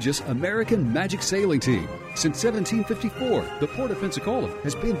prestigious American Magic Sailing Team. Since 1754, the Port of Pensacola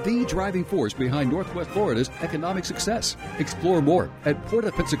has been the driving force behind Northwest Florida's economic success. Explore more at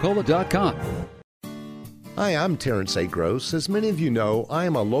portofpensacola.com. Hi, I'm Terrence A. Gross. As many of you know, I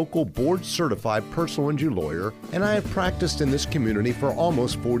am a local board-certified personal injury lawyer, and I have practiced in this community for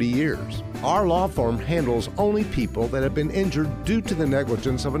almost 40 years. Our law firm handles only people that have been injured due to the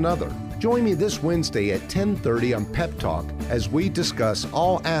negligence of another. Join me this Wednesday at 10:30 on Pep Talk as we discuss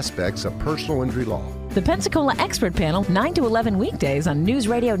all aspects of personal injury law. The Pensacola Expert Panel, 9 to 11 weekdays on News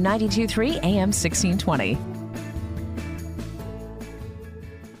Radio 92.3 AM 1620.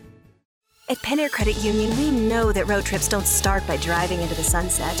 At Penn Air Credit Union, we know that road trips don't start by driving into the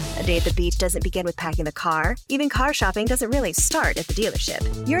sunset. A day at the beach doesn't begin with packing the car. Even car shopping doesn't really start at the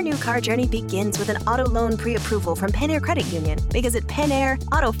dealership. Your new car journey begins with an auto loan pre-approval from Penn Air Credit Union, because at Penn Air,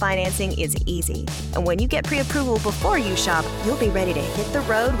 auto financing is easy. And when you get pre-approval before you shop, you'll be ready to hit the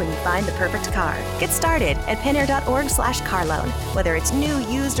road when you find the perfect car. Get started at pennair.org/car loan. Whether it's new,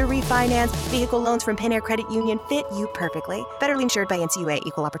 used, or refinance, vehicle loans from Penn Air Credit Union fit you perfectly. Federally insured by NCUA,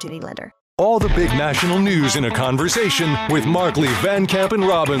 Equal Opportunity Lender. All the big national news in a conversation with Markley, Van Camp, and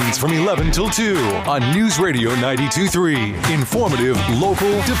Robbins from 11 till 2 on News Radio 92.3. Informative, local,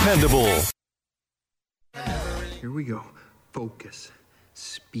 dependable. Here we go. Focus.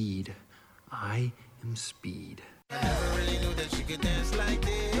 Speed. I am speed. She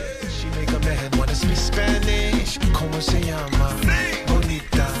make a man wanna speak Spanish. Como se llama?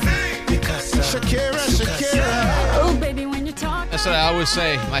 Bonita. Shakira. Oh, baby, when you talk. That's what I always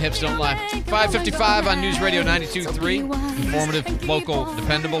say. My hips don't lie. 5:55 on News Radio 92.3. Informative, local,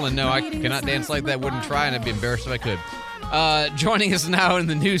 dependable, and no, I cannot dance like that. Wouldn't try, and I'd be embarrassed if I could. Joining us now in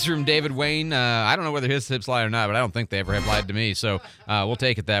the newsroom, David Wayne. I don't know whether his hips lie or not, but I don't think they ever have lied to me, so we'll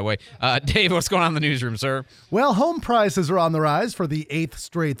take it that way. Dave, what's going on in the newsroom, sir? Well, home prices are on the rise for the 8th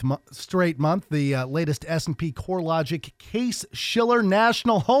straight month. The latest S&P CoreLogic Case-Shiller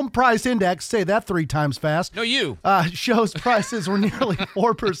National Home Price Index, say that 3 times fast. No, you. Shows prices were nearly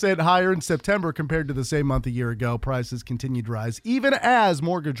 4% higher in September compared to the same month a year ago. Prices continued to rise, even as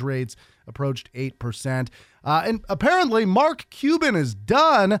mortgage rates approached 8%. And apparently, Mark Cuban is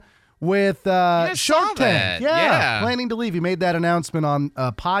done with Shark Tank. Yeah, planning to leave. He made that announcement on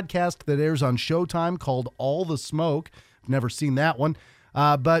a podcast that airs on Showtime called All the Smoke. I've never seen that one.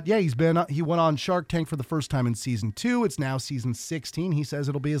 But yeah, he went on Shark Tank for the first time in season 2. It's now season 16. He says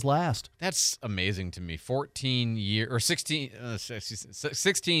it'll be his last. That's amazing to me. 16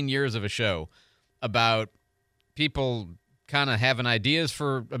 years of a show about people kind of having ideas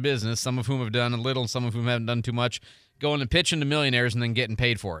for a business, some of whom have done a little, some of whom haven't done too much, going and pitching to millionaires and then getting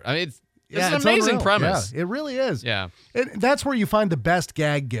paid for it. I mean, it's an amazing unreal. premise. Yeah, it really is. Yeah. And that's where you find the best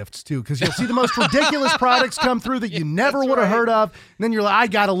gag gifts, too, because you'll see the most ridiculous products come through that you never would have heard of, and then you're like, I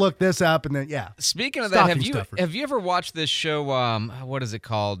got to look this up, and then, yeah. Speaking of that, have you ever watched this show, what is it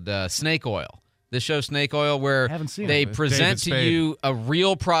called, Snake Oil? This show, Snake Oil, where they present to you a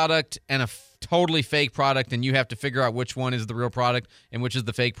real product and a totally fake product, and you have to figure out which one is the real product and which is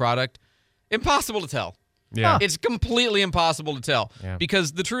the fake product. Impossible to tell. Yeah. It's completely impossible to tell. Yeah.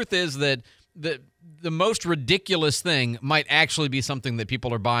 Because the truth is that the most ridiculous thing might actually be something that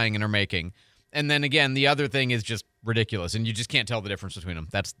people are buying and are making. And then again, the other thing is just ridiculous, and you just can't tell the difference between them.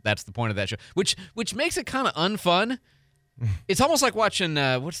 That's the point of that show, which makes it kind of unfun. It's almost like watching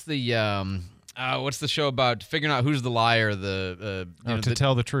what's the show about figuring out who's the liar? To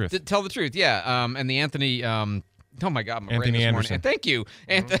Tell the Truth. To Tell the Truth, yeah. And the Anthony. Oh my God, my brain Anthony this Anderson. morning. Thank you.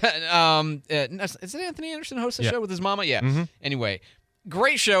 Is it Anthony Anderson who hosts the show with his mama? Yeah. Mm-hmm. Anyway,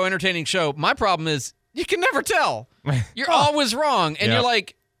 great show, entertaining show. My problem is you can never tell. You're always wrong, and you're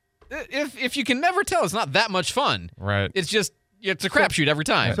like, if you can never tell, it's not that much fun. Right. It's just. It's a crapshoot every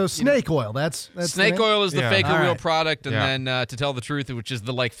time. So snake oil, that's snake oil is the fake or real product, and Yeah. then To Tell the Truth, which is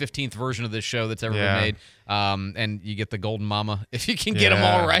the 15th version of this show that's ever been made. And you get the golden mama if you can get them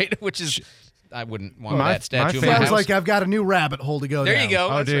all right, which is I wouldn't want that statue in my house. Sounds like I've got a new rabbit hole to go down. There you go.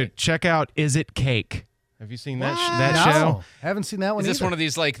 Oh, dude, check out Is It Cake? Have you seen that show? Haven't seen that one. Is this either. one of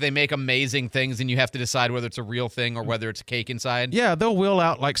these they make amazing things and you have to decide whether it's a real thing or whether it's a cake inside? Yeah, they'll wheel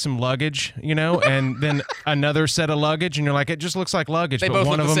out some luggage, and then another set of luggage, and you're like, it just looks like luggage, They but both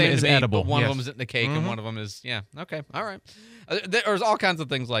one look of the them same is to me, edible. but one of Yes. them isn't the cake and one of them is, okay, all right. There's all kinds of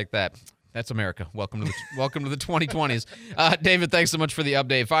things like that. That's America. Welcome to the 2020s. David, thanks so much for the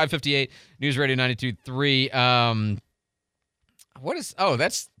update. 5:58 News Radio 92.3.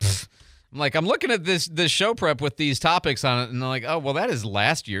 I'm looking at this show prep with these topics on it, and I'm like, oh, well, that is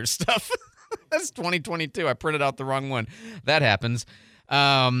last year's stuff. That's 2022. I printed out the wrong one. That happens.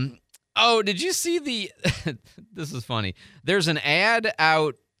 Did you see this is funny. There's an ad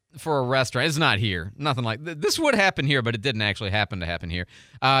out for a restaurant. It's not here. Nothing like this would happen here, but it didn't actually happen here.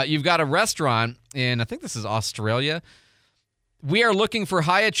 You've got a restaurant in, I think this is Australia. We are looking for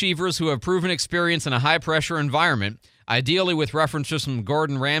high achievers who have proven experience in a high-pressure environment, ideally with references from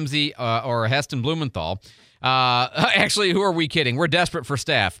Gordon Ramsay or Heston Blumenthal. Actually, who are we kidding? We're desperate for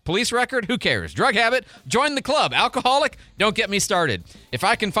staff. Police record? Who cares? Drug habit? Join the club. Alcoholic? Don't get me started. If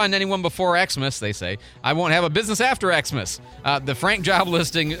I can find anyone before Xmas, they say, I won't have a business after Xmas. The Frank job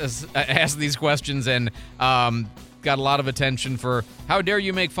listing asks these questions, and got a lot of attention for how dare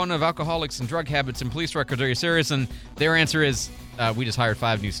you make fun of alcoholics and drug habits and police records. Are you serious? And their answer is, we just hired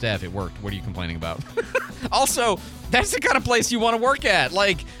 5 new staff. It worked. What are you complaining about? Also, that's the kind of place you want to work at.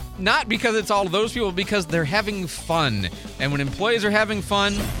 Like, not because it's all of those people, because they're having fun. And when employees are having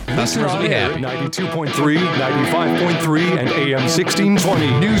fun, customers will be happy. 92.3, 95.3, and AM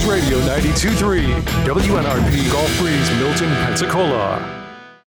 1620. News Radio 92.3. WNRP Gulf Breeze, Milton, Pensacola.